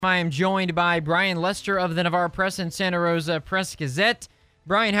I am joined by Brian Lester of the Navarre Press and Santa Rosa Press Gazette.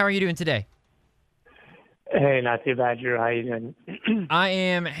 Brian, how are you doing today? Hey, not too bad, Drew. How you doing? I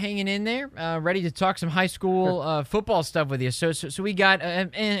am hanging in there, ready to talk some high school football stuff with you. So we got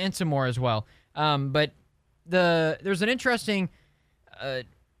and some more as well. But there's an interesting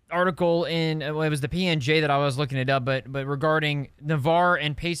article in it was the PNJ that I was looking it up, but regarding Navarre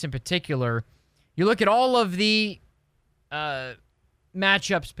and Pace in particular, you look at all of the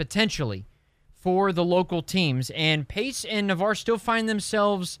matchups potentially for the local teams, and Pace and Navarre still find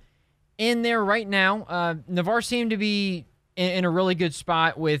themselves in there right now. Navarre seemed to be in a really good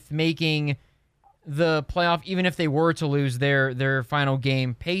spot with making the playoff, even if they were to lose their final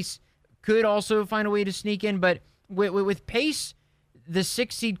game. Pace could also find a way to sneak in, but with Pace, the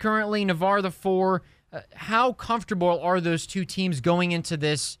 6 seed currently, Navarre the 4, how comfortable are those two teams going into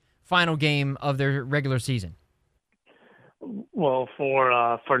this final game of their regular season? Well,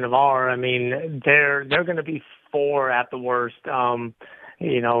 for Navarre, I mean, they're going to be 4 at the worst. Creekside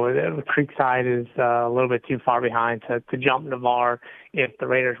is a little bit too far behind to jump Navarre if the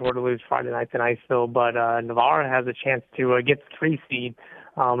Raiders were to lose Friday night to Niceville. But Navarre has a chance to get the 3 seed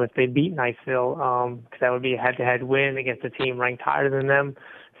if they beat Niceville, because that would be a head-to-head win against a team ranked higher than them.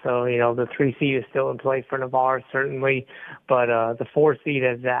 So, the 3 seed is still in play for Navarre, certainly. But the 4 seed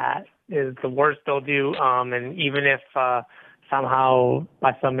is the worst they'll do. And even if somehow,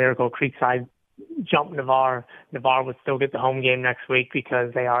 by some miracle, Creekside jump Navarre would still get the home game next week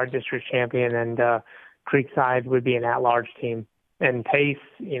because they are district champion, and Creekside would be an at-large team. And Pace,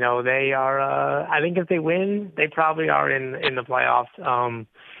 they are, I think if they win, they probably are in the playoffs.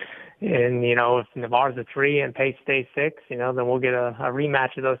 If Navarre's a 3 and Pace stays 6, then we'll get a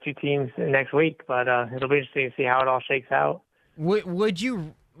rematch of those two teams next week. But it'll be interesting to see how it all shakes out. Would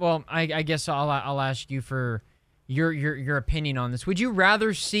you? Well, I guess I'll ask you for your opinion on this. Would you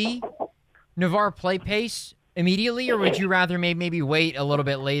rather see Navarre play Pace immediately, or would you rather maybe wait a little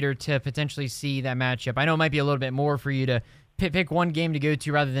bit later to potentially see that matchup? I know it might be a little bit more for you to pick one game to go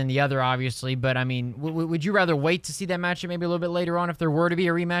to rather than the other, obviously, but I mean, would you rather wait to see that matchup maybe a little bit later on if there were to be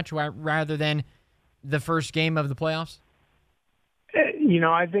a rematch rather than the first game of the playoffs?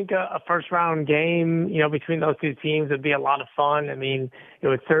 I think a first-round game, between those two teams would be a lot of fun. I mean, it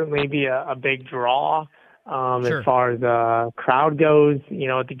would certainly be a big draw. Sure. As far as the crowd goes,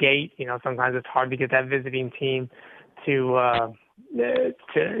 at the gate, sometimes it's hard to get that visiting team to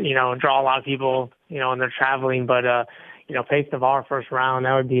draw a lot of people, when they're traveling. But, Pace Navarre first round,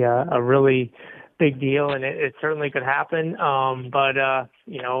 that would be a really big deal, and it certainly could happen. But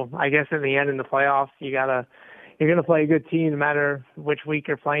I guess in the end, in the playoffs, you're going to play a good team no matter which week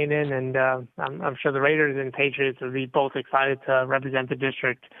you're playing in. And I'm sure the Raiders and Patriots would be both excited to represent the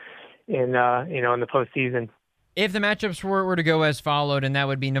district in the postseason. If the matchups were to go as followed, and that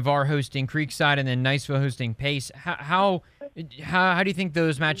would be Navarre hosting Creekside and then Niceville hosting Pace, how do you think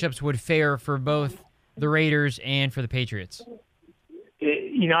those matchups would fare for both the Raiders and for the Patriots?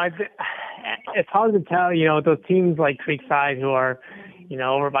 It's hard to tell. Those teams like Creekside who are,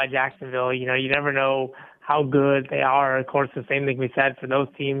 over by Jacksonville, you never know how good they are. Of course, the same thing we said for those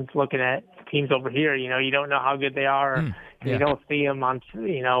teams. Looking at teams over here, you don't know how good they are. You don't see them on,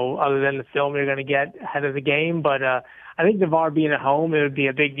 other than the film you're going to get ahead of the game. But I think Navarre being at home, it would be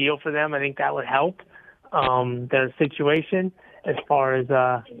a big deal for them. I think that would help their situation as far as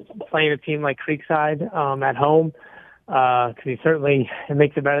playing a team like Creekside at home, because it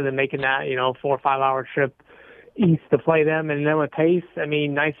makes it better than making that 4 or 5 hour trip east to play them. And then with Pace, I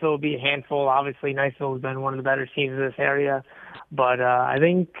mean, Niceville will be a handful. Obviously, Niceville has been one of the better teams in this area. But I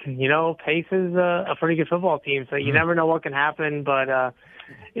think, Pace is a pretty good football team, so you never know what can happen. But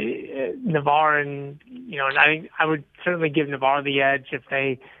Navarre and I think I would certainly give Navarre the edge if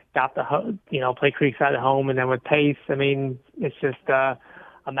they got play Creekside at home. And then with Pace, I mean, it's just a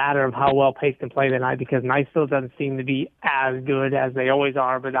matter of how well Pace can play tonight, because Niceville doesn't seem to be as good as they always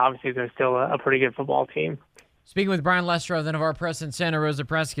are, but obviously they're still a pretty good football team. Speaking with Brian Lester of the Navarre Press and Santa Rosa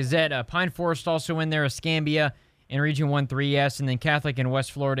Press Gazette, Pine Forest also in there, Escambia in Region 1 3S, and then Catholic in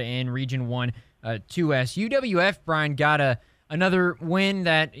West Florida in Region 1 2S. UWF, Brian, got another win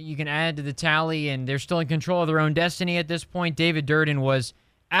that you can add to the tally, and they're still in control of their own destiny at this point. David Durden was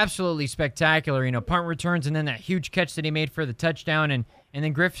absolutely spectacular. Punt returns and then that huge catch that he made for the touchdown, and then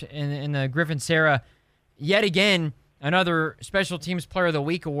the Griffin Sarah, yet again, another Special Teams Player of the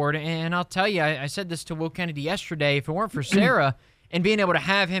Week award. And I'll tell you, I said this to Will Kennedy yesterday, if it weren't for Sarah and being able to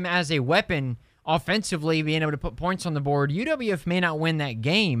have him as a weapon offensively, being able to put points on the board, UWF may not win that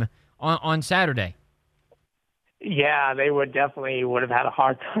game on Saturday. Yeah, they would have had a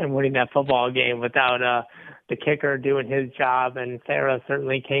hard time winning that football game without the kicker doing his job, and Sarah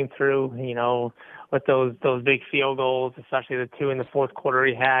certainly came through, with those big field goals, especially the two in the fourth quarter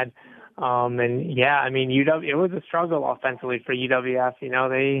he had. And yeah, I mean, it was a struggle offensively for UWF.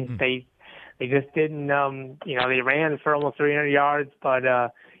 They just didn't, they ran for almost 300 yards, but,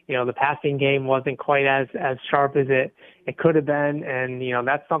 the passing game wasn't quite as sharp as it could have been. And,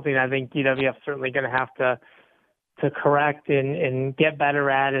 that's something I think UWF certainly going to have to correct and get better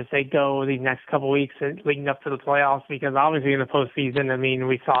at as they go these next couple of weeks leading up to the playoffs, because obviously in the postseason, I mean,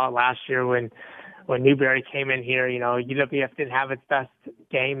 we saw it last year when Newberry came in here, UWF didn't have its best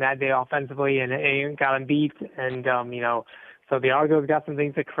game that day offensively and it got them beat. And, so the Argos got some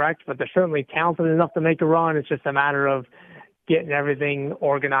things to correct, but they're certainly talented enough to make a run. It's just a matter of getting everything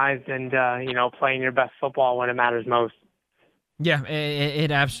organized and, playing your best football when it matters most. Yeah,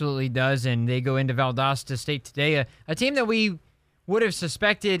 it absolutely does, and they go into Valdosta State today, a team that we would have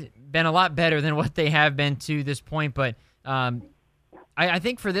suspected been a lot better than what they have been to this point, but I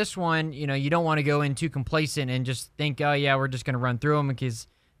think for this one, you don't want to go in too complacent and just think, oh, yeah, we're just going to run through them, because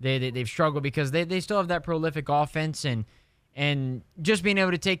they've struggled, because they still have that prolific offense, and just being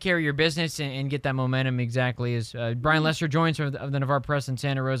able to take care of your business and get that momentum exactly as Brian Lester joins of the Navarre Press and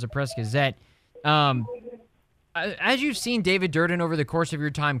Santa Rosa Press Gazette. As you've seen David Durden over the course of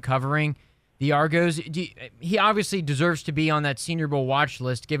your time covering the Argos, he obviously deserves to be on that Senior Bowl watch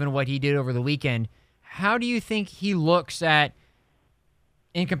list given what he did over the weekend. How do you think he looks in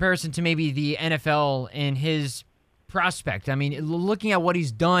comparison to maybe the NFL and his prospect? I mean, looking at what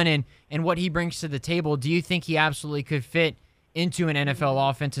he's done and what he brings to the table, do you think he absolutely could fit into an NFL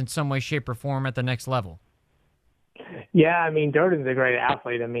offense in some way, shape, or form at the next level? Yeah, I mean, Durden's a great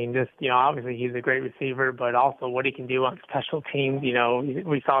athlete. I mean, just, obviously he's a great receiver, but also what he can do on special teams.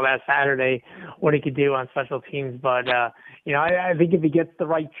 We saw that Saturday, what he could do on special teams. But, I think if he gets the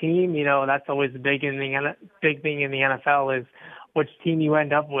right team, that's always the big thing in the NFL is which team you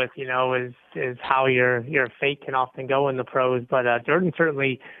end up with, is how your fate can often go in the pros. But Durden's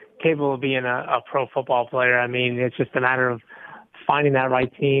certainly capable of being a pro football player. I mean, it's just a matter of finding that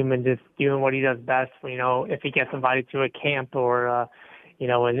right team and just doing what he does best, if he gets invited to a camp or,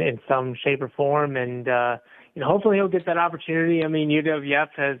 in some shape or form. And, hopefully he'll get that opportunity. I mean, UWF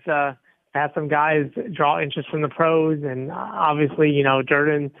has had some guys draw interest from the pros, and obviously,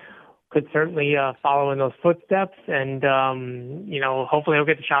 Durden could certainly follow in those footsteps. And, hopefully he'll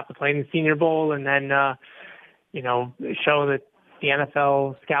get the shot to play in the Senior Bowl and then, show that the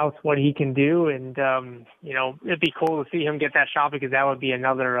NFL scouts what he can do. And, it'd be cool to see him get that shot, because that would be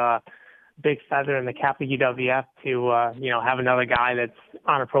another big feather in the cap of UWF to, have another guy that's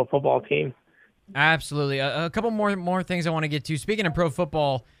on a pro football team. Absolutely. A couple more things I want to get to. Speaking of pro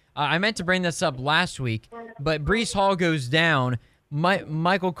football, I meant to bring this up last week, but Breece Hall goes down.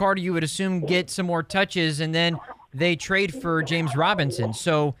 Michael Carter, you would assume, get some more touches, and then they trade for James Robinson.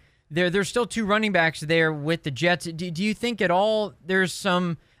 So there's still two running backs there with the Jets. Do you think at all there's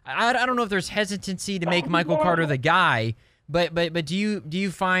some – I don't know if there's hesitancy to make Michael Carter the guy, but do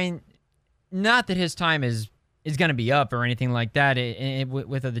you find – not that his time is going to be up or anything like that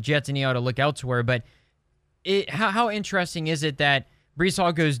with the Jets and he ought to look elsewhere, but how interesting is it that Breece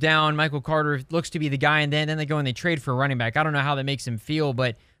Hall goes down, Michael Carter looks to be the guy, and then they go and they trade for a running back? I don't know how that makes him feel,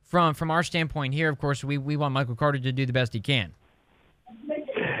 but from our standpoint here, of course, we want Michael Carter to do the best he can.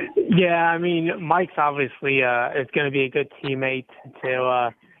 Yeah, I mean, Mike's obviously is going to be a good teammate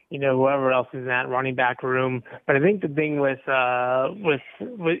to whoever else is in that running back room. But I think the thing with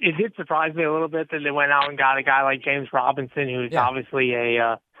it did surprise me a little bit that they went out and got a guy like James Robinson, who's obviously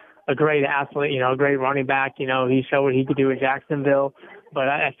a great athlete, a great running back. He showed what he could do in Jacksonville. But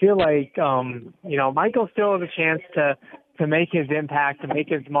I feel like Michael still has a chance to make his impact, to make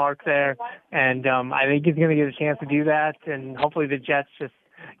his mark there, and I think he's going to get a chance to do that. And hopefully the Jets just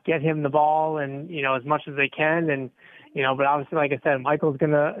get him the ball and, as much as they can. And, but obviously, like I said, Michael's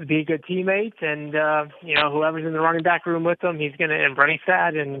going to be a good teammate, and, whoever's in the running back room with him, he's going to embrace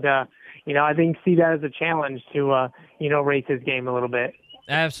that. And, I think see that as a challenge to, raise his game a little bit.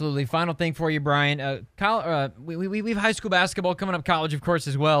 Absolutely. Final thing for you, Brian. We have high school basketball coming up, college, of course,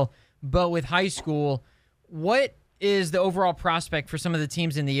 as well. But with high school, what is the overall prospect for some of the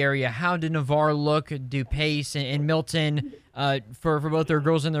teams in the area? How did Navarre look? Do Pace and Milton for both their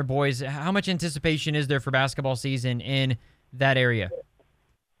girls and their boys? How much anticipation is there for basketball season in that area?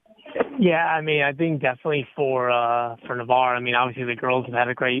 Yeah, I mean, I think definitely for Navarre. I mean, obviously the girls have had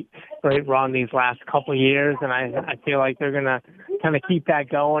a great run these last couple of years, and I feel like they're gonna kind of keep that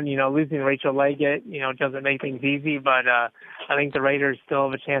going. Losing Rachel Leggett, doesn't make things easy, but I think the Raiders still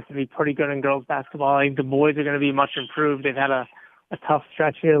have a chance to be pretty good in girls basketball. I think the boys are going to be much improved. They've had a a tough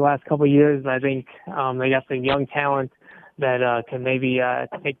stretch here the last couple of years, but I think they got some young talent that can maybe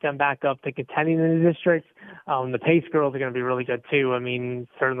take them back up to contending in the district. The Pace girls are going to be really good too. I mean,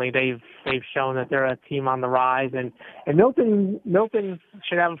 certainly they've shown that they're a team on the rise, and Milton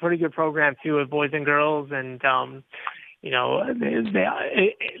should have a pretty good program too with boys and girls, and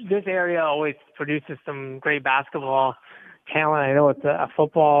this area always produces some great basketball talent. I know it's a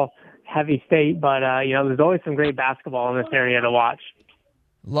football heavy state, but there's always some great basketball in this area to watch.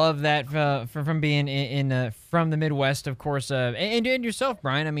 Love that from being from the Midwest, of course, and yourself,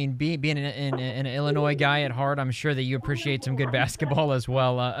 Brian. I mean, being an Illinois guy at heart, I'm sure that you appreciate some good basketball as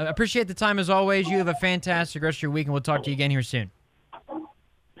well. Appreciate the time as always. You have a fantastic rest of your week, and we'll talk to you again here soon.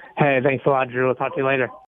 Hey, thanks a lot, Drew. We'll talk to you later.